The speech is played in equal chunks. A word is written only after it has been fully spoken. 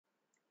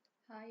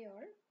Hi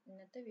all,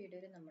 ഇന്നത്തെ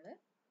വീഡിയോയിൽ നമ്മൾ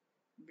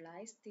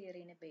Blighs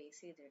തിയറിനെ ബേസ്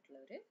ചെയ്തിട്ടുള്ള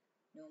ഒരു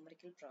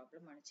ന്യൂമറിക്കൽ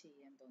പ്രോബ്ലം ആണ്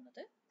ചെയ്യാൻ പോകുന്നത്.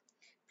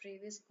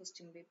 പ്രീവിയസ്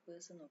ക്വസ്റ്റ്യൻ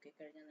പേപ്പേഴ്സ്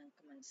നോക്കിക്കഴിഞ്ഞാൽ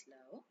നിങ്ങൾക്ക്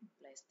മനസ്സിലാവും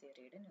Blighs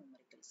തിയറിയുടെ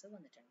ന്യൂമറിക്കൽസ്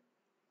വന്നിട്ടുണ്ട്.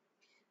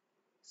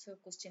 സോ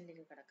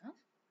ക്വസ്റ്റ്യനിലേക്ക് കടക്കാം.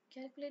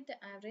 Calculate the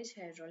average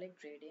hydraulic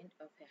gradient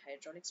of a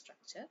hydraulic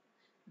structure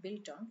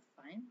built on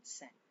fine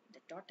sand.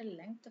 The total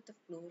length of the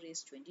floor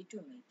is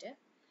 22 meter.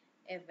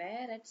 A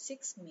weir at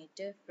 6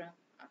 meter from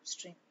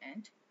upstream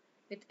end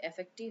with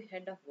effective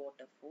head of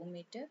water 4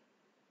 meter,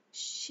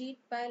 sheet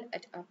pile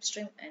at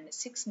upstream and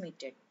 6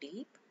 meter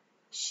deep,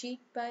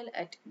 sheet pile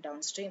at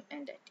downstream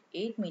and at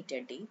 8 meter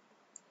deep.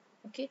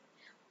 Okay.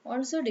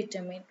 Also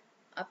determine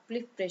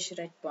uplift pressure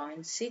at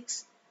point 6,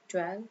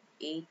 12,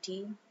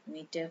 18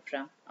 meter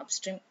from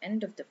upstream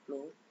end of the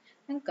floor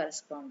and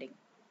corresponding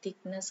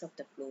thickness of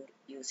the floor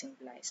using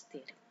Blighs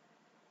theory.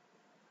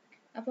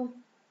 അപ്പം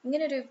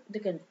ഇങ്ങനെ ഒരു ഇത്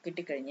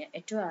കിട്ടിക്കഴിഞ്ഞാൽ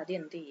ഏറ്റവും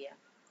ആദ്യം എന്ത് ചെയ്യുക,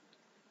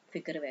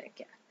 figure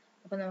വരയ്ക്കുക.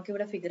 അപ്പോൾ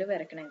നമുക്കിവിടെ ഫിഗർ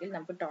വരയ്ക്കണമെങ്കിൽ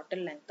നമുക്ക് total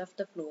length of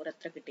the floor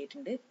എത്ര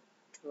കിട്ടിയിട്ടുണ്ട്,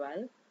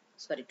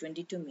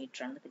 22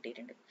 മീറ്റർ ആണ്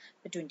കിട്ടിയിട്ടുണ്ട്.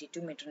 അപ്പോൾ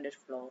 22 മീറ്ററിൻ്റെ ഒരു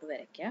ഫ്ലോർ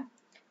വരയ്ക്കുക.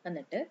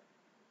 എന്നിട്ട്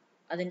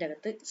അതിൻ്റെ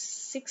അകത്ത്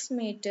 6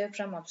 metre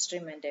from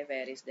upstream and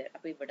where is there.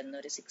 അപ്പോൾ ഇവിടെ നിന്ന്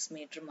ഒരു 6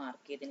 മീറ്റർ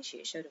മാർക്ക് ചെയ്തതിന്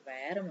ശേഷം ഒരു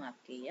വെയർ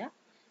മാർക്ക് ചെയ്യുക.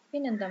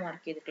 പിന്നെ എന്താ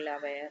മാർക്ക് ചെയ്തിട്ടുള്ള,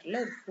 ആ വെയറിൽ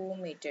ഒരു 4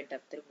 മീറ്റർ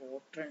ഡെപ്തിൽ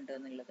വാട്ടർ ഉണ്ട്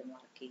എന്നുള്ളത്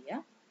മാർക്ക് ചെയ്യുക.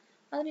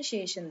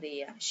 അതിനുശേഷം എന്ത്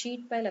ചെയ്യുക,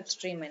 ഷീറ്റ് പൈൽ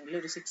അപ്സ്ട്രീം എൻഡിൽ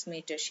ഒരു 6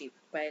 മീറ്റർ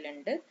ഷീറ്റ് പൈൽ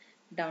ഉണ്ട്,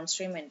 ഡൗൺ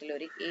സ്ട്രീം എൻഡിൽ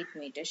ഒരു 8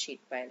 മീറ്റർ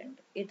ഷീറ്റ് പൈൽ ഉണ്ട്.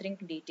 ഇത്രയും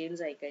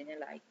ഡീറ്റെയിൽസ് ആയി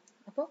കഴിഞ്ഞാൽ ആയി.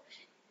 അപ്പോൾ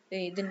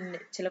ഇതിൻ്റെ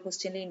ചില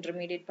ക്വസ്റ്റ്യനിൽ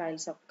ഇന്റർമീഡിയറ്റ്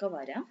പൈൽസ് ഒക്കെ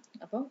വരാം.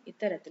 അപ്പം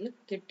ഇത്തരത്തിൽ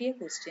കിട്ടിയ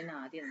ക്വസ്റ്റ്യൻ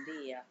ആദ്യം എന്ത്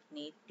ചെയ്യുക,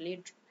 നീറ്റ്ലി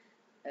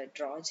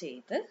ഡ്രോ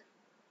ചെയ്ത്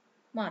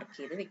മാർക്ക്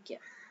ചെയ്ത് വെക്കുക.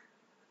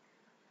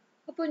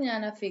 അപ്പോൾ ഞാൻ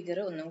ആ ഫിഗർ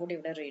ഒന്നും കൂടി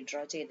ഇവിടെ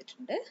റീഡ്രോ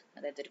ചെയ്തിട്ടുണ്ട്.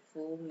 അതായത് ഒരു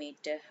 4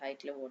 മീറ്റർ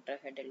ഹൈറ്റിൽ വാട്ടർ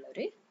ഹെഡ് ഉള്ള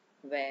ഒരു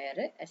വെയർ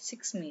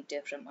 6 മീറ്റർ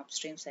ഫ്രം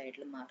അപ്സ്ട്രീം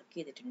സൈഡിൽ മാർക്ക്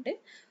ചെയ്തിട്ടുണ്ട്.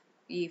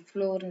 ഈ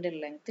ഫ്ലോറിന്റെ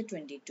ലെങ്ത്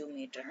 22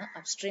 മീറ്റർ ആണ്.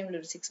 അപ്സ്ട്രീമിൽ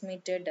ഒരു 6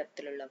 മീറ്റർ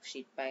ഡെപ്തിലുള്ള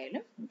ഷീറ്റ്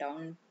പൈലും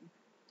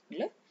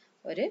ഡൗണിൽ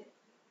ഒരു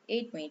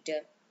 8 മീറ്റർ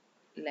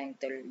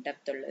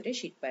ഡെപ്തുള്ള ഒരു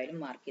ഷീറ്റ് പൈലും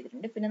മാർക്ക്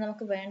ചെയ്തിട്ടുണ്ട്. പിന്നെ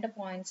നമുക്ക് വേണ്ട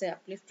പോയിന്റ്സ്,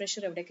 അപ്ലിഫ്റ്റ്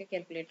പ്രഷർ എവിടെയൊക്കെ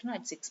കാൽക്കുലേറ്റ്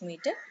ചെയ്യണം, 6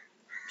 metre,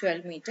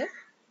 12 metre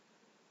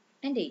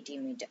and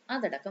 18 metre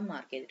അതടക്കം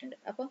mark ചെയ്തിട്ടുണ്ട്.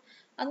 അപ്പോൾ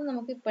അത്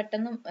നമുക്ക്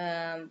പെട്ടെന്ന്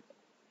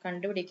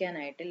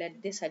കണ്ടുപിടിക്കാനായിട്ട് let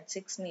this at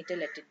 6 meter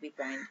let it be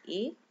point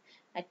A,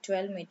 at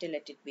 12 meter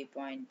let it be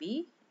point B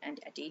and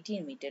at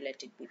 18 meter let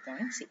it be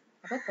point C.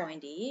 അപ്പോൾ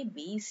point A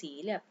B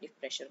സിയിലെ uplift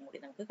പ്രഷറും കൂടി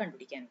നമുക്ക്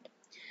കണ്ടുപിടിക്കാനുണ്ട്.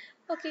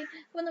 ഓക്കെ,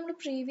 അപ്പോൾ നമ്മൾ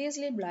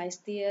പ്രീവിയസ്ലി ബ്ലൈസ്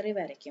തിയറി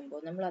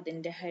വരയ്ക്കുമ്പോൾ നമ്മൾ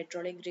അതിൻ്റെ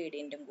ഹൈഡ്രോളിക്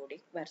ഗ്രേഡിയൻറ്റും കൂടി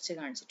വരച്ച്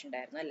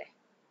കാണിച്ചിട്ടുണ്ടായിരുന്നു അല്ലേ.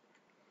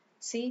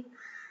 സി,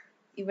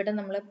 ഇവിടെ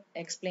നമ്മൾ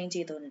എക്സ്പ്ലെയിൻ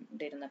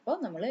ചെയ്തുകൊണ്ടിരുന്നപ്പോൾ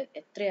നമ്മൾ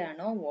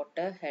എത്രയാണോ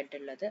വാട്ടർ ഹെഡ്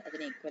ഉള്ളത്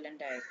അതിന്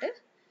ഈക്വലൻ്റ് ആയിട്ട്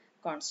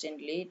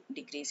കോൺസ്റ്റൻ്റ്ലി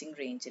ഡിക്രീസിങ്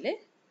റേഞ്ചിൽ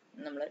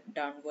നമ്മൾ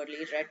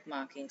ഡൗൺവേർഡ്ലി റെഡ്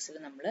മാർക്കിങ്സിൽ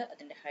നമ്മൾ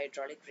അതിൻ്റെ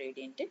ഹൈഡ്രോളിക്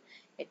ഗ്രേഡിയൻറ്റ്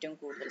ഏറ്റവും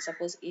കൂടുതൽ,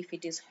 suppose if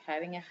it is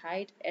having A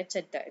height H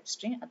at the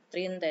extreme,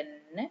 അത്രയും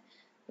തന്നെ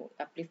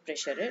uplift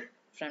pressure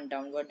from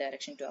downward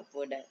direction to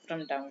upward,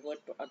 from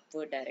downward to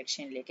upward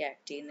ഡയറക്ഷനിലേക്ക്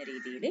act ചെയ്യുന്ന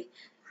രീതിയിൽ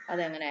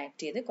അതങ്ങനെ ആക്ട്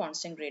ചെയ്ത്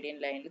കോൺസ്റ്റന്റ്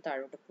ഗ്രേഡിയൻറ്റ് ലൈനിൽ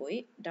താഴോട്ട് പോയി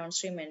ഡൗൺ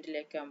സ്ട്രീം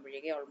എൻഡിലേക്ക്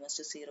ആകുമ്പോഴേക്കും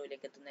ഓൾമോസ്റ്റ്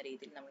സീറോയിലേക്ക് എത്തുന്ന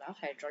രീതിയിൽ നമ്മൾ ആ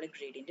ഹൈഡ്രോളിക്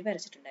ഗ്രേഡിയൻറ്റ്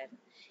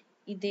വരച്ചിട്ടുണ്ടായിരുന്നു.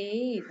 ഇതേ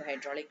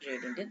ഹൈഡ്രോളിക്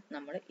ഗ്രേഡിയൻറ്റ്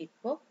നമ്മൾ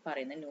ഇപ്പോൾ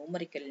പറയുന്ന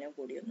ന്യൂമറിക്കലിനും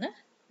കൂടി ഒന്ന്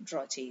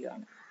ഡ്രോ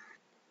ചെയ്യുകയാണ്.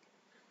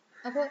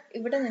 അപ്പോൾ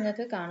ഇവിടെ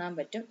നിങ്ങൾക്ക് കാണാൻ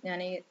പറ്റും, ഞാൻ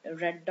ഈ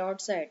റെഡ്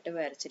ഡോട്ട്സ് ആയിട്ട്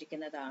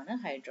വരച്ചിരിക്കുന്നതാണ്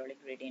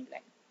ഹൈഡ്രോളിക് ഗ്രേഡിയൻറ്റ്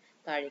ലൈൻ.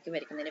 താഴേക്ക്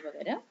വരയ്ക്കുന്നതിന്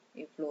പകരം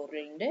ഈ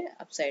ഫ്ലോറിൻ്റെ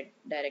അപ്സൈഡ്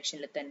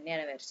ഡയറക്ഷനിൽ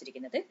തന്നെയാണ്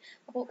വരച്ചിരിക്കുന്നത്.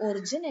 അപ്പോൾ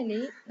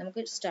ഒറിജിനലി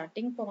നമുക്ക്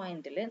സ്റ്റാർട്ടിംഗ്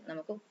പോയിന്റിൽ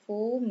നമുക്ക്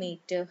 4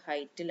 മീറ്റർ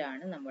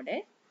ഹൈറ്റിലാണ് നമ്മുടെ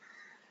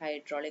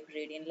ഹൈഡ്രോളിക്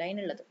ഗ്രേഡിയൻറ്റ് ലൈൻ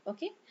ഉള്ളത്.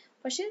 ഓക്കെ,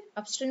 പക്ഷെ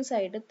അപ്സ്ട്രീം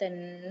സൈഡിൽ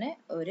തന്നെ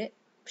ഒരു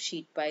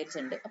ഷീറ്റ് പൈൽസ്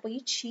ഉണ്ട്. അപ്പോൾ ഈ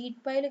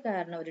ഷീറ്റ് പൈൽ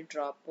കാരണം ഒരു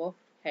ഡ്രോപ്പ് ഓഫ്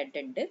ഹെഡ്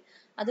ഉണ്ട്.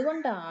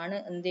 അതുകൊണ്ടാണ്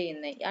എന്ത്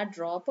ചെയ്യുന്നത്, ആ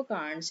ഡ്രോപ്പ്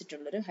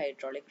കാണിച്ചിട്ടുള്ളൊരു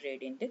ഹൈഡ്രോളിക്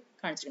ഗ്രേഡിയൻറ്റ്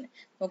കാണിച്ചിരിക്കുന്നത്.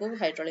 നമുക്ക്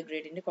ഹൈഡ്രോളിക്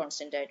ഗ്രേഡിയൻറ്റ്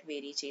കോൺസ്റ്റന്റ് ആയിട്ട്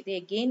വേരി ചെയ്ത്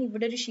എഗെയിൻ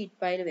ഇവിടെ ഒരു ഷീറ്റ്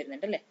പൈൽ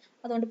വരുന്നുണ്ട് അല്ലേ,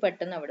 അതുകൊണ്ട്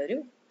പെട്ടെന്ന് അവിടെ ഒരു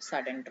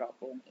സഡൻ ഡ്രോപ്പ്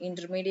പോകും.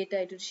 ഇന്റർമീഡിയറ്റ്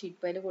ആയിട്ട് ഒരു ഷീറ്റ്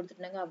പൈൽ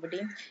കൊടുത്തിട്ടുണ്ടെങ്കിൽ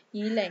അവിടെയും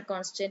ഈ ലൈൻ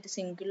കോൺസ്റ്റന്റ്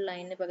സിംഗിൾ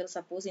ലൈനിന് പകരം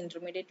സപ്പോസ്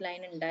ഇന്റർമീഡിയറ്റ്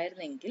ലൈൻ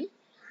ഉണ്ടായിരുന്നെങ്കിൽ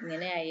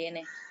ഇങ്ങനെ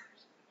ആയേനെ.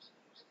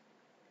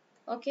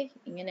 ഓക്കെ,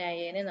 ഇങ്ങനെ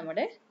ആയേനെ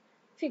നമ്മുടെ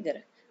ഫിഗർ.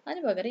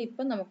 അതിന് പകരം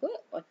ഇപ്പം നമുക്ക്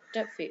ഒറ്റ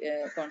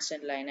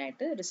കോൺസ്റ്റന്റ്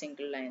ലൈനായിട്ട് ഒരു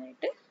സിംഗിൾ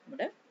ലൈനായിട്ട്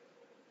നമ്മുടെ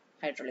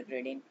ഹൈഡ്രോളിക്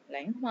ഗ്രേഡിയൻറ്റ്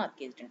ലൈൻ മാർക്ക്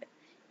ചെയ്തിട്ടുണ്ട്.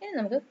 ഇനി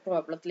നമുക്ക്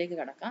പ്രോബ്ലത്തിലേക്ക്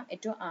കടക്കാം.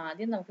 ഏറ്റവും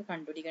ആദ്യം നമുക്ക്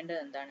കണ്ടുപിടിക്കേണ്ടത്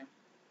എന്താണ്,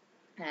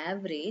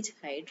 ആവറേജ്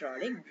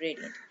ഹൈഡ്രോളിക്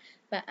ഗ്രേഡിയൻറ്റ്.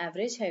 ഇപ്പം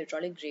ആവറേജ്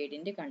ഹൈഡ്രോളിക്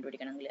ഗ്രേഡിയൻറ്റ്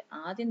കണ്ടുപിടിക്കണമെങ്കിൽ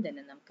ആദ്യം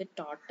തന്നെ നമുക്ക്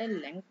ടോട്ടൽ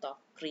ലെങ്ത്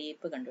ഓഫ്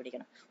ക്രീപ്പ്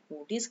കണ്ടുപിടിക്കണം.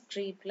 What is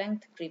creep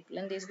length? Creep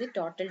length is the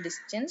total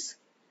distance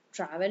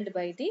travelled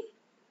by the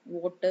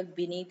water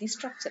beneath the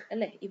structure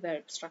അല്ലേ. ഈ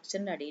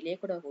സ്ട്രക്ചറിൻ്റെ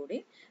അടിയിലേക്കൂടെ കൂടി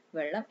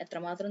വെള്ളം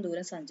എത്രമാത്രം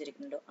ദൂരം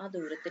സഞ്ചരിക്കുന്നുണ്ടോ ആ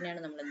ദൂരത്തിനെയാണ്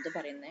നമ്മൾ എന്ത്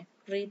പറയുന്നത്,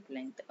 ക്രീപ്പ്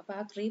ലെങ്ത്. അപ്പോൾ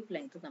ആ ക്രീപ്പ്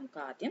ലെങ്ത് നമുക്ക്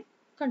ആദ്യം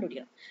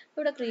കണ്ടുപിടിക്കണം.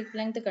 ഇവിടെ ക്രീപ്പ്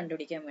ലെങ്ത്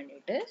കണ്ടുപിടിക്കാൻ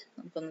വേണ്ടിയിട്ട്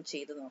നമുക്കൊന്ന്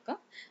ചെയ്ത് നോക്കാം.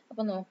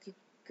 അപ്പോൾ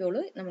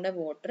നോക്കിക്കോളൂ, നമ്മുടെ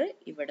വാട്ടർ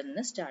ഇവിടെ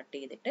നിന്ന് സ്റ്റാർട്ട്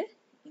ചെയ്തിട്ട്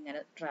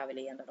ഇങ്ങനെ ട്രാവൽ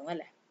ചെയ്യാൻ തുടങ്ങും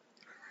അല്ലേ.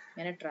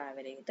 ഇങ്ങനെ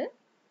ട്രാവൽ ചെയ്ത്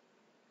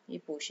ഈ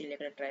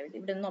പോർഷനിലേക്ക് ട്രാവൽ ചെയ്ത്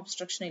ഇവിടെ ഒന്നും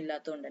ഒബ്സ്ട്രക്ഷൻ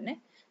ഇല്ലാത്തതുകൊണ്ട് തന്നെ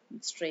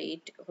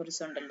സ്ട്രെയിറ്റ്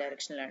ഹൊറിസോണ്ടൽ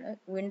ഡയറക്ഷനിലാണ്.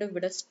 വീണ്ടും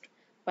ഇവിടെ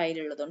pile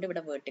ഉള്ളതുകൊണ്ട്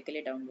ഇവിടെ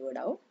vertically downward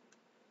ആവും,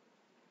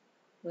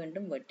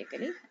 വീണ്ടും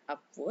vertically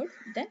upward,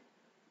 then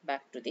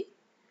back to the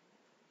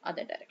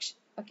other direction.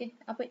 Okay,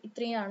 അപ്പോൾ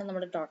ഇത്രയാണ്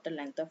നമ്മുടെ total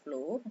length of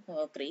floor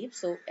creep.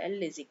 So L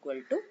is equal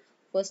to,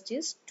 first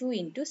is 2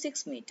 into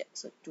 6 meter.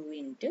 So 2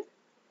 into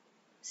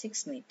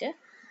 6 meter,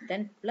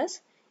 then plus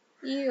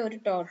ഈ ഒരു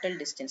total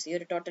distance, ഈ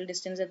ഒരു total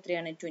distance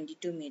എത്രയാണ്?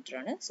 22 meter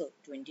ആണ്. So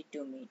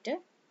 22 meter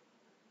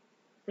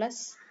plus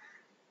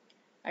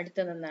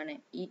അടുത്തത് എന്താണ്?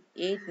 ഈ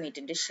 8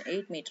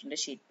 meter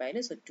sheet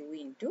pile. So 2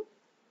 into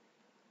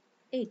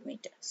 8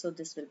 meter. So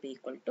this will be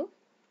equal to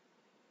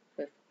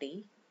 50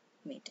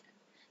 meter.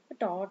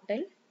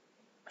 Total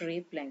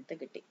creep length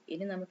കിട്ടി.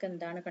 ഇനി നമുക്ക്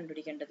എന്താണ്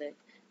കണ്ടുപിടിക്കേണ്ടത്?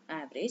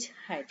 Average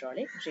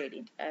hydraulic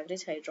gradient.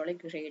 Average hydraulic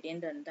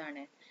gradient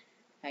എന്താണ്?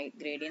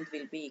 Gradient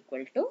will be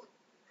equal to,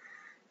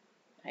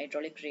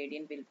 hydraulic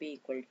gradient will be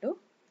equal to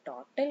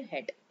total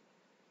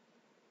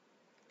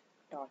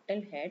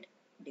head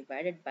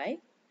divided by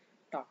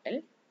total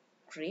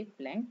creep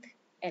length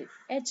L.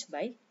 H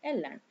by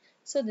L ആണ്.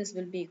 So this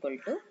will be equal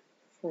to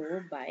 4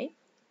 by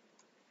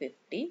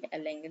 50,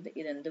 അല്ലെങ്കിൽ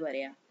ഇതെന്ത്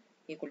പറയാം?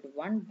 Equal to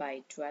 1 by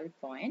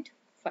 12.5.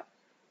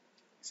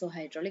 So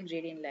hydraulic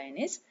gradient line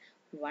is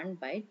 1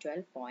 by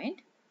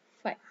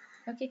 12.5.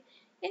 Okay.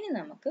 ഇനി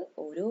നമുക്ക്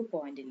ഓരോ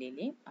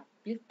പോയിന്റിലെയും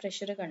uplift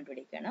pressure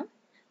കണ്ടുപിടിക്കണം.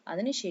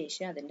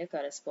 അതിനുശേഷം അതിന്റെ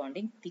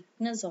corresponding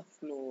thickness of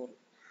floor,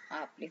 ആ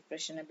uplift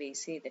pressure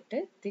ബേസ് ചെയ്തിട്ട്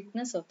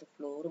thickness of the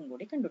floor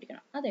കൂടി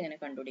കണ്ടുപിടിക്കണം. അതെങ്ങനെ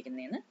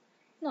കണ്ടുപിടിക്കുന്നതെന്ന്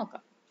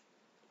നോക്കാം.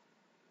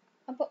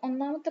 അപ്പോൾ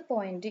ഒന്നാമത്തെ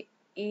പോയിന്റ്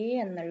A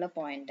എന്നുള്ള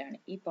പോയിന്റ് ആണ്.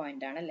 ഈ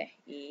പോയിന്റ് ആണല്ലേ,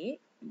 A,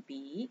 B,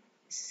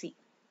 C.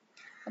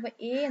 അപ്പോൾ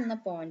A എന്ന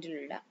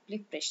പോയിന്റിലുള്ള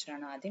uplift pressure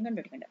ആണ് ആദ്യം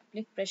കണ്ടുപിടിക്കേണ്ടത്.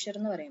 uplift pressure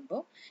എന്ന്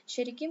പറയുമ്പോൾ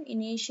ശരിക്കും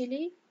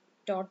ഇനീഷ്യലി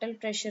ടോട്ടൽ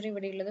പ്രഷർ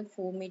ഇവിടെയുള്ളത്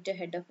 4 meter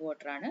head of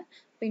water ആണ്.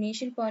 അപ്പോൾ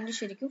ഇനീഷ്യൽ പോയിന്റ്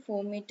ശരിക്കും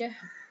 4 meter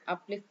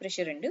uplift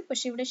pressure ഉണ്ട്.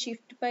 പക്ഷെ ഇവിടെ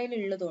ഷിഫ്റ്റ് പൈൽ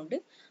ഉള്ളതുകൊണ്ട്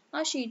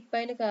ആ ഷീറ്റ്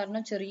പൈൽ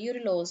കാരണം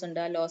ചെറിയൊരു ലോസ് ഉണ്ട്.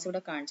 ആ ലോസ്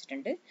ഇവിടെ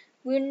കാണിച്ചിട്ടുണ്ട്.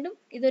 വീണ്ടും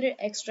ഇതൊരു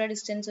എക്സ്ട്രാ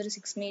ഡിസ്റ്റൻസ് ഒരു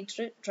 6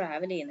 meter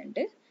ട്രാവൽ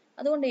ചെയ്യുന്നുണ്ട്.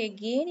 അതുകൊണ്ട്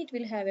again it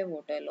will have a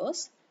water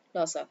loss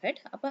of head.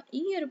 അപ്പോൾ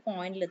ഈ ഒരു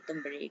പോയിന്റിൽ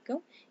എത്തുമ്പോഴേക്കും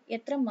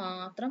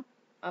എത്രമാത്രം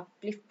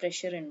uplift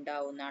pressure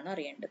ഉണ്ടാവും എന്നാണ്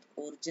അറിയേണ്ടത്.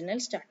 ഒറിജിനൽ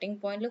സ്റ്റാർട്ടിംഗ്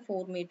പോയിന്റിൽ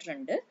 4 meter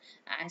ഉണ്ട്.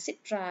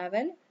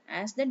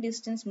 As the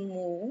distance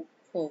move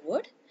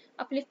forward,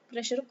 uplift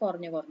pressure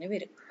കുറഞ്ഞു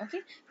വരും. ഓക്കെ,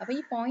 അപ്പോൾ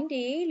ഈ പോയിന്റ്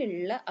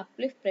എയിലുള്ള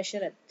uplift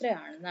pressure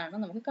എത്രയാണെന്നാണ്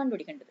നമുക്ക്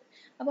കണ്ടുപിടിക്കേണ്ടത്.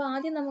 അപ്പോൾ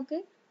ആദ്യം നമുക്ക്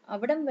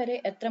അവിടം വരെ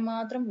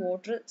എത്രമാത്രം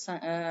വാട്ടർ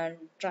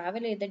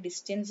ട്രാവൽ ചെയ്ത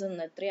ഡിസ്റ്റൻസ്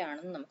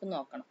എത്രയാണെന്ന് നമുക്ക്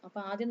നോക്കണം.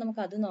 അപ്പോൾ ആദ്യം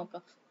നമുക്ക് അത്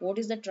നോക്കാം. What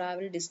is the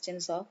travel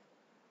distance of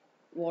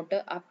water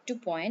up to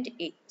point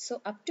A. So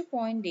up to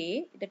point A,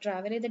 the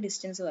travel ചെയ്ത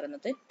ഡിസ്റ്റൻസ്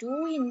പറയുന്നത് 2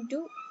 into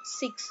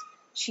 6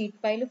 ഷീറ്റ്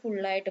പൈൽ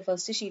ഫുൾ ആയിട്ട്,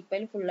 ഫസ്റ്റ് ഷീറ്റ്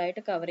പൈൽ ഫുൾ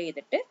ആയിട്ട് കവർ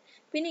ചെയ്തിട്ട്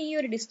പിന്നെ ഈ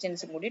ഒരു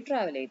ഡിസ്റ്റൻസും കൂടി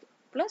ട്രാവൽ ചെയ്തു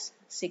പ്ലസ്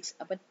 6.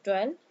 അപ്പോൾ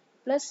 12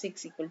 plus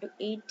 6 equal to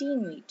 18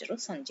 meter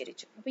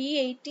സഞ്ചരിച്ചു. അപ്പോൾ ഈ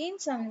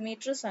 18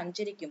 meter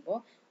സഞ്ചരിക്കുമ്പോൾ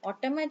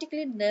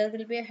automatically there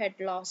will be a head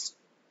loss.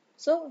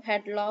 So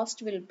head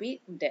loss will be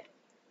there.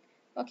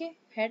 Okay,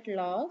 head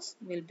loss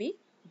will be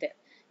there.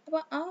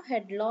 അപ്പോൾ ആ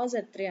ഹെഡ് ലോസ്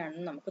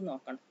എത്രയാണെന്ന് നമുക്ക്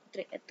നോക്കണം.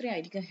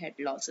 എത്രയായിരിക്കും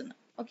ഹെഡ് ലോസ് എന്ന്.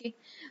 ഓക്കെ,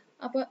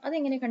 അപ്പോൾ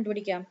അതെങ്ങനെ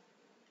കണ്ടുപിടിക്കാം?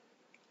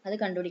 അത്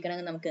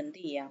കണ്ടുപിടിക്കണമെങ്കിൽ നമുക്ക് എന്ത്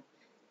ചെയ്യാം?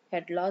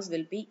 Head loss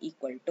will be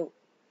equal to,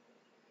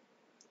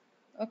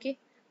 okay,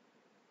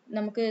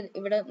 നമുക്ക്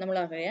ഇവിടെ നമ്മൾ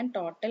അറിയാം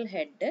total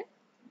head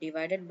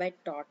divided by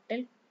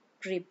total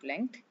creep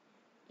length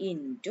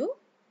into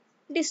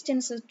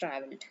distance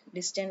travelled.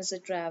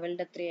 Distance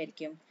travelled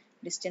എത്രയായിരിക്കും?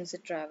 ഡിസ്റ്റൻസ്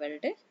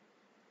ട്രാവൽഡ്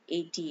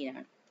 18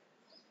 ആണ്.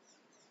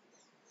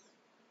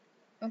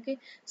 Okay,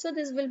 so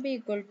this will be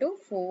equal to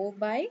 4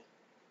 by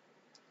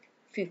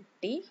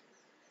 50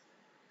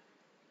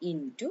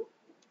 into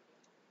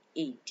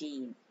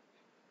 18.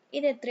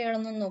 ഇത്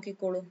എത്രയാണെന്ന്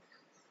നോക്കിക്കോളൂ.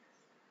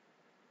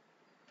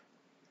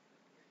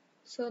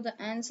 So the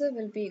answer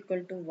will be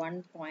equal to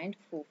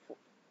 1.44.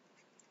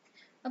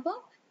 അപ്പോൾ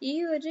ഈ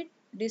ഒരു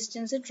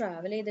ഡിസ്റ്റൻസ്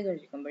ട്രാവൽ ചെയ്ത്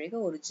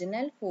കഴിയുമ്പോഴേക്കും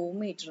ഒറിജിനൽ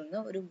 4 meter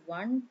നിന്ന് ഒരു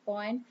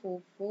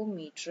 1.44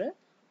 meter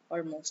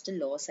ഓൾമോസ്റ്റ്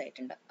ലോസ്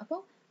ആയിട്ടുണ്ട്.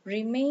 അപ്പോൾ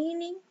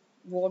റിമൈനിങ്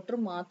വാട്ടർ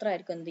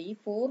മാത്രമായിരിക്കും എന്ത്? ഈ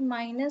 4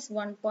 minus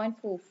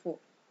 1.44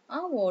 ആ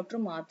വാട്ടർ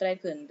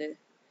മാത്രമായിരിക്കും എന്ത്?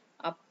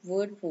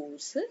 Upward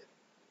force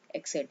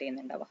exert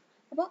ചെയ്യുന്നുണ്ടാവുക.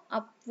 അപ്പോൾ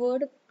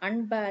അപ്വേർഡ്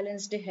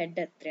അൺബാലൻസ്ഡ്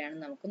ഹെഡ്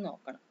എത്രയാണെന്ന് നമുക്ക്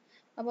നോക്കണം.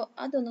 അപ്പോൾ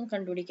അതൊന്നും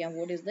കണ്ടുപിടിക്കാം.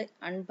 What is the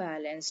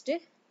unbalanced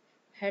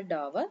head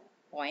over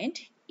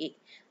point A?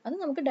 അത്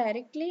നമുക്ക്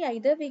directly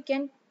either we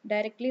can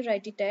directly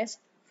write it as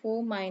 4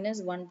 minus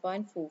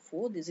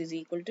 1.44, this is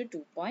equal to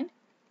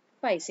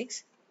 2.56.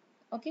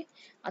 Okay,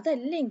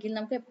 അതല്ലെങ്കിൽ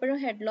നമുക്ക് എപ്പോഴും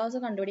ഹെഡ് ലോസ്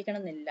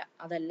കണ്ടുപിടിക്കണം എന്നില്ല.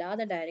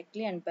 അതല്ലാതെ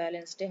ഡയറക്ട്ലി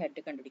അൺബാലൻസ്ഡ്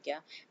ഹെഡ് കണ്ടുപിടിക്കുക.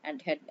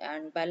 And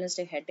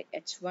unbalanced head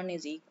H1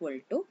 is equal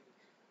to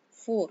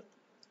 4.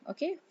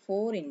 Okay,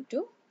 4 into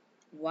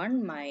 1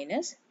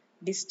 minus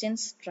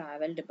distance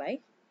travelled by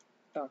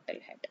total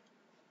head.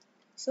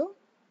 So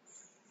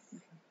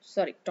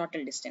sorry,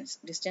 total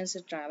distance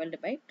travelled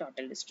by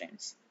total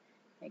distance.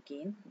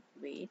 Again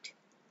wait,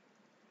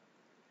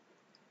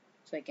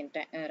 so I can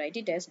write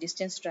it as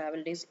distance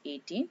travelled is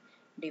 18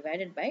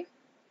 divided by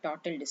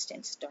total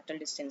distance. Total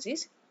distance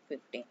is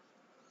 50.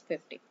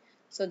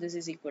 So this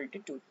is equal to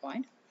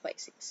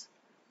 2.56.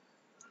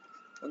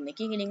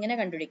 ഒന്നിക്ക് ഇങ്ങനെ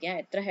കണ്ടുപിടിക്കാം,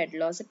 എത്ര head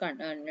loss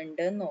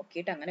ഉണ്ടെന്ന്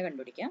നോക്കിയിട്ട് അങ്ങനെ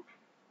കണ്ടുപിടിക്കാം.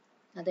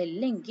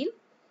 അതല്ലെങ്കിൽ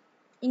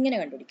ഇങ്ങനെ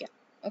കണ്ടുപിടിക്കാം.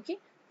 Okay,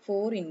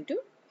 4 into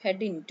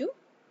head into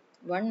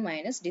 1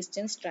 minus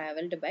distance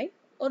traveled by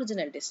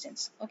original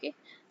distance. Okay,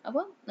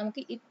 അപ്പോൾ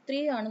നമുക്ക്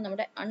ഇത്രയാണ്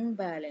നമ്മുടെ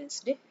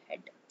അൺബാലൻസ്ഡ്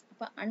ഹെഡ്.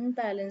 അപ്പോൾ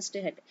അൺബാലൻസ്ഡ്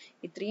ഹെഡ്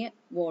ഇത്രയും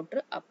വാട്ടർ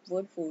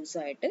അപ്വേർഡ് ഫോഴ്സ്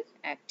ആയിട്ട്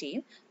ആക്ട്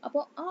ചെയ്യും.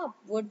 അപ്പോൾ ആ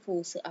അപ്വേർഡ്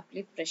ഫോഴ്സ്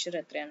അപ്ലിഫ്റ്റ് പ്രഷർ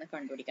എത്രയാണെന്ന്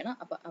കണ്ടുപിടിക്കണം.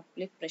 അപ്പോൾ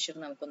അപ്ലിഫ്റ്റ് പ്രഷർ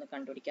നമുക്കൊന്ന്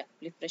കണ്ടുപിടിക്കാം.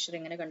 അപ്ലിഫ്റ്റ് പ്രഷർ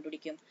എങ്ങനെ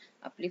കണ്ടുപിടിക്കും?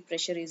 Uplift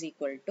pressure is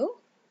equal to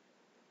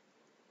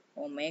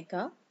omega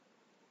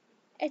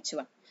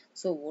H1.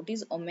 So what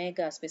is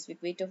omega? Specific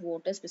weight of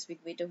water. Specific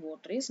weight of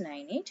water is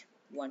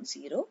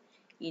 9810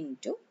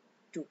 into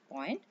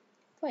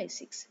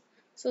 2.56.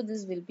 So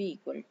this will be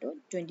equal to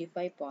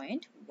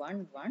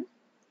 25.11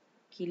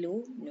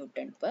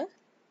 kilonewton per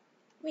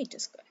meter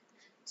square.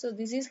 So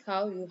this is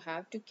how you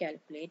have to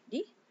calculate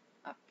the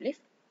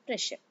uplift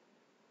pressure.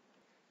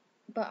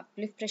 ഇപ്പോൾ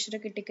uplift pressure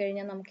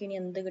കിട്ടിക്കഴിഞ്ഞാൽ നമുക്ക് ഇനി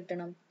എന്ത്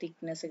കിട്ടണം?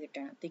 thickness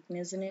കിട്ടണം.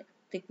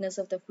 thickness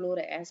of the floor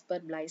as per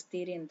Blighs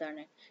theory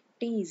എന്താണ്?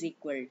 T is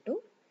equal to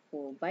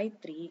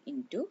 4/3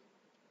 into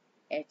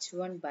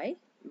H1 by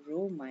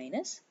rho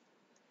minus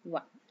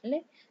 1. അല്ലേ?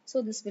 So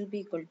this will be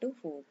equal to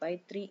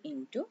 4/3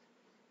 into,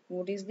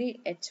 what is the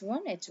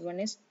H1? H1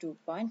 is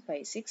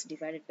 2.56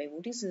 divided by,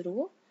 what is rho?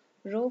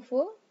 Rho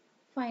for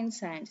fine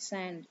sand.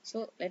 So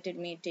let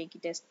me take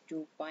it as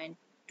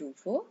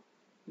 2.24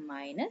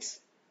 minus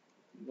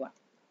 1.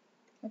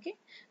 Okay,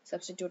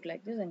 substitute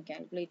like this and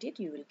calculate it.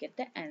 You will get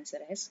the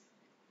answer as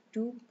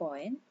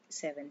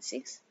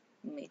 2.76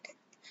 meter.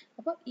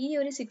 അപ്പോൾ ഈ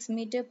ഒരു 6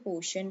 meter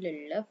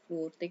പോർഷനിലുള്ള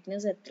floor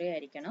thickness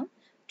എത്രയായിരിക്കണം?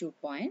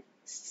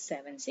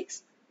 2.76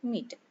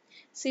 meter.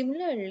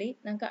 Similarly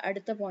നമുക്ക്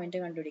അടുത്ത point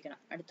കണ്ടുപിടിക്കണം.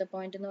 അടുത്ത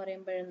point എന്ന്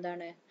പറയുമ്പോൾ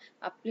എന്താണ്?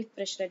 Uplift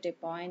pressure at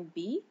point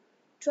B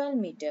 12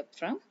 meter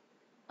from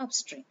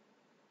upstream.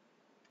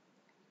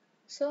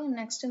 So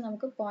next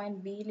നമുക്ക് പോയിന്റ്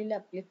ബിയിലുള്ള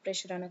അപ്ലിഫ്റ്റ്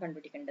പ്രഷർ ആണ്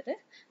കണ്ടുപിടിക്കേണ്ടത്.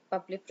 അപ്പോൾ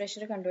അപ്ലിഫ്റ്റ്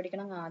പ്രഷർ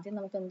കണ്ടുപിടിക്കണം, ആദ്യം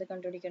നമുക്ക് എന്ത്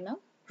കണ്ടുപിടിക്കണം?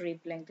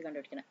 ക്രീപ്പ് ലെങ്ത്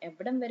കണ്ടുപിടിക്കണം.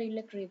 എവിടം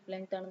വരെയുള്ള ക്രീപ്പ്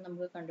ലെങ്ത് ആണ്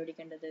നമുക്ക്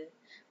കണ്ടുപിടിക്കേണ്ടത്?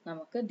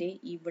 നമുക്ക്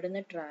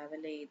ഇവിടുന്ന്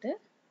ട്രാവൽ ചെയ്ത്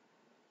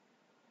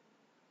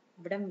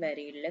ഇവിടം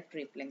വരെയുള്ള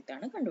ക്രീപ്പ് ലെങ്ത്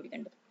ആണ്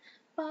കണ്ടുപിടിക്കേണ്ടത്.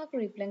 അപ്പോൾ ആ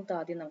ക്രീപ്പ് ലെങ്ത്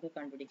ആദ്യം നമുക്ക്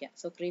കണ്ടുപിടിക്കാം.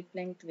 So creep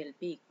length will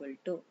be equal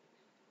to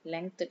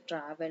length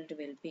travelled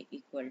will be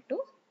equal to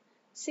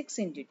 6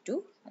 into 2,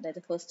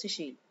 അതായത് ഫസ്റ്റ്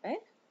ഷീറ്റ് പൈ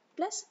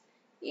പ്ലസ്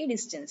ഈ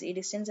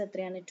ഡിസ്റ്റൻസ്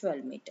എത്രയാണ്?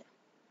 12 meter.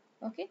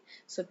 Okay,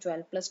 so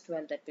 12 plus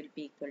 12, that will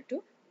be equal to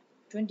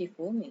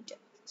 24 meter.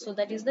 So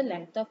that is the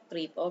length of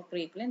creep or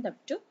creep length up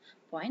to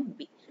point B.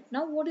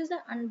 Now what is the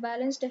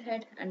unbalanced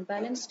head?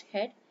 Unbalanced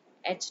head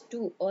H2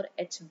 or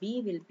HB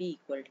will be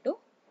equal to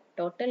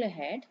total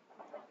head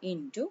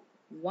into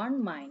 1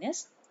 minus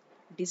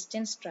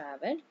distance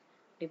traveled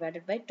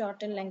divided by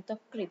total length of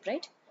creep,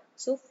 right?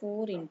 So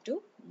 4 into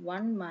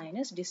 1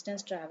 minus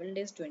distance traveled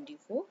is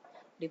 24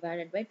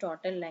 divided by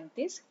total length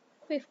is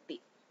 50.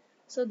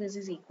 So this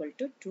is equal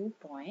to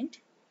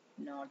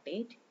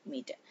 2.08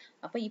 meter.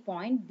 അപ്പോൾ ഈ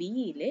point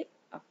ബിയിലെ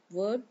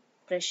upward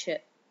pressure,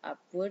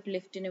 upward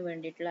ലിഫ്റ്റിന്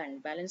വേണ്ടിയിട്ടുള്ള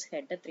unbalance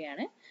head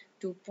എത്രയാണ്?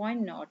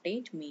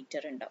 2.08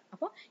 meter ഉണ്ടാവും.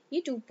 അപ്പോൾ ഈ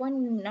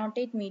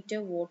 2.08 meter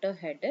water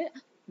head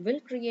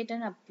will create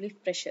an uplift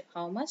pressure.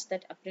 How much?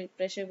 That uplift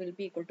pressure will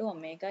be equal to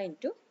omega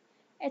into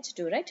H2,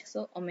 right? So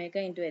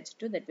omega into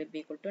H2, that will be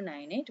equal to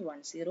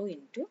 9810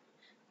 into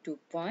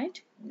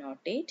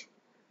 2.08.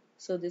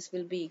 So this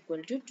will be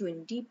equal to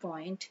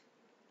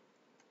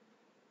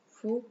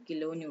 20.4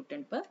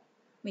 kilonewton per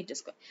meter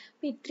square.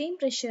 അപ്പോൾ ഇത്രയും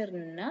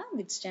പ്രഷറിനെ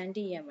withstand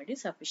ചെയ്യാൻ വേണ്ടി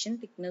sufficient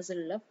thickness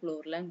ഉള്ള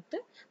floor length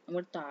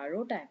നമ്മൾ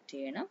താഴോട്ട് act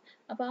ചെയ്യണം.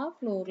 അപ്പോൾ ആ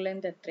ഫ്ലോർ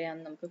ലെങ്ത്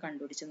എത്രയാണെന്ന് നമുക്ക്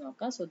കണ്ടുപിടിച്ച്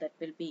നോക്കാം. So that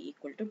will be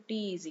equal to T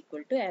is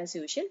equal to as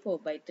usual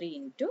 4/3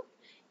 into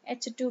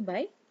H2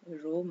 by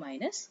rho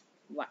minus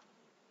 1.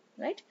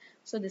 Right?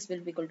 So this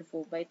will be equal to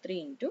 4/3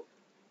 into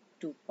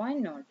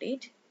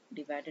 2.08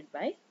 divided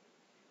by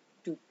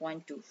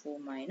 2.24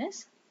 minus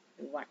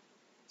 1.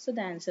 So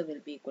the answer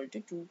will be equal to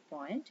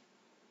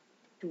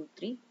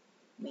 2.23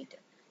 meter.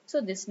 So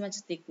this much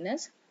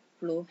thickness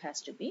flow has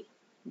to be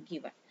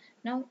given.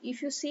 Now if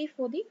you see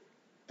for the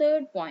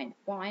third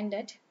point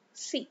at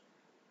C.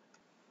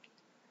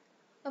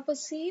 അപ്പോൾ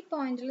C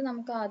പോയിന്റിൽ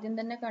നമുക്ക് ആദ്യം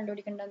തന്നെ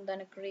കണ്ടുപിടിക്കേണ്ട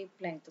എന്താണ്? Creep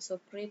length. So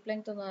creep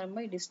length എന്ന്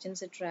പറയുമ്പോൾ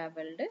distance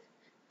travelled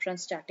from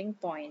starting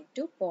point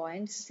two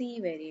point C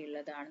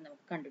വരെയുള്ളതാണ്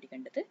നമുക്ക്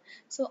കണ്ടുപിടിക്കേണ്ടത്.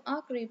 സോ ആ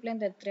ക്രീപ്പ്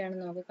ലെങ്ത്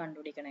എത്രയാണെന്ന് നമുക്ക്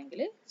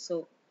കണ്ടുപിടിക്കണമെങ്കിൽ, so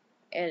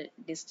L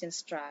distance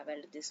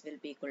traveled, this will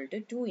be equal to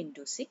 2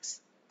 into 6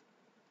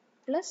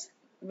 plus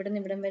ഇവിടുന്ന്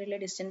ഇവിടം വരെയുള്ള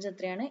ഡിസ്റ്റൻസ്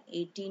എത്രയാണ്?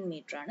 18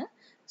 meter ആണ്.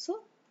 So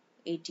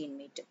 18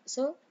 meter.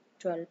 So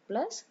 12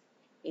 plus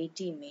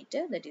 18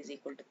 meter, that is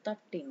equal to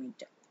 30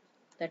 meter.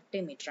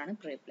 30 meter ആണ്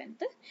ക്രീപ്പ്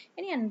ലെങ്ത്.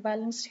 ഇനി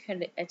അൺബാലൻസ്ഡ്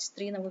ഹെഡ്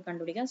H3 നമുക്ക്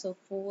കണ്ടുപിടിക്കാം. So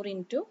 4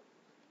 into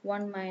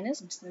 1 minus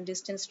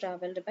distance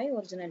traveled by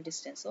original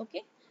distance.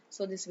 Okay,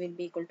 so this will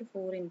be equal to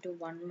 4 into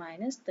 1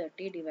 minus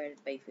 30 divided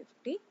by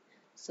 50.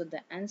 So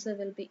the answer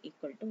will be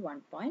equal to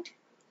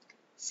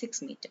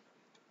 1.6 meter.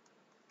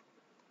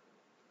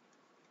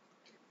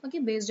 Okay,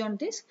 based on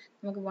this,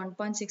 നമുക്ക്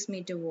 1.6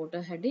 meter water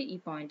head ഈ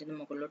പോയിന്റിന്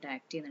മുകളിലോട്ട്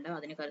act ചെയ്യുന്നുണ്ട്.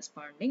 അതിന്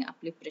corresponding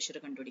uplift pressure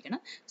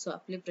കണ്ടുപിടിക്കണം. So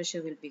uplift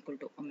pressure will be equal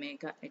to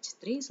omega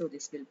h3. So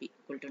this will be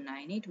equal to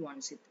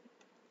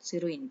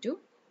 9810 into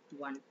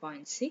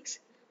 1.6.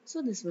 So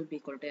this will be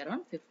equal to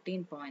around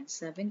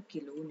 15.7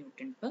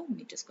 kilonewton per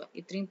meter square.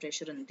 ഇത്രയും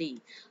pressure എന്ത്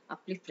ചെയ്യും?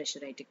 Uplift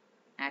pressure ആയിട്ട്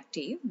act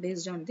ചെയ്യും.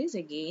 Based on this,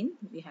 again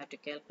we have to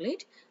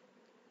calculate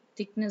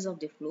thickness of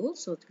the floor.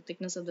 So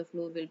thickness of the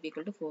floor will be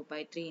equal to 4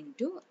 by 3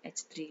 into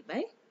h3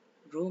 by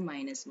rho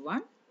minus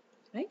 1,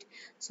 right?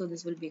 So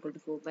this will be equal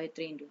to 4 by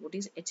 3 into what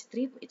is h3?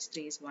 h3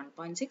 is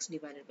 1.6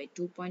 divided by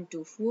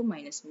 2.24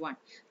 minus 1.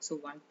 So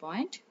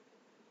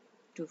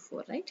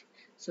 1.24, right?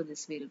 So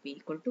this will be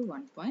equal to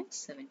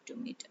 1.72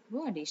 meter. So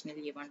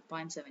additionally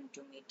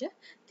 1.72 meter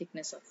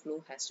thickness of floor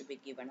has to be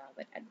given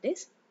over at this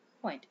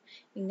point.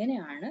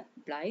 ഇങ്ങനെയാണ്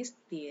Blighs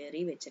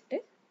theory വെച്ചിട്ട്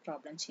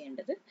problem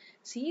ചെയ്യേണ്ടത്.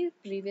 C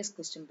previous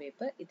question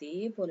paper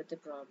ഇതേപോലത്തെ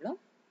problem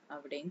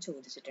അവിടെയും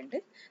ചോദിച്ചിട്ടുണ്ട്.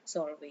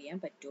 Solve ചെയ്യാൻ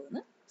പറ്റുമോ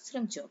എന്ന്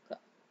ശ്രമിച്ചു നോക്കുക.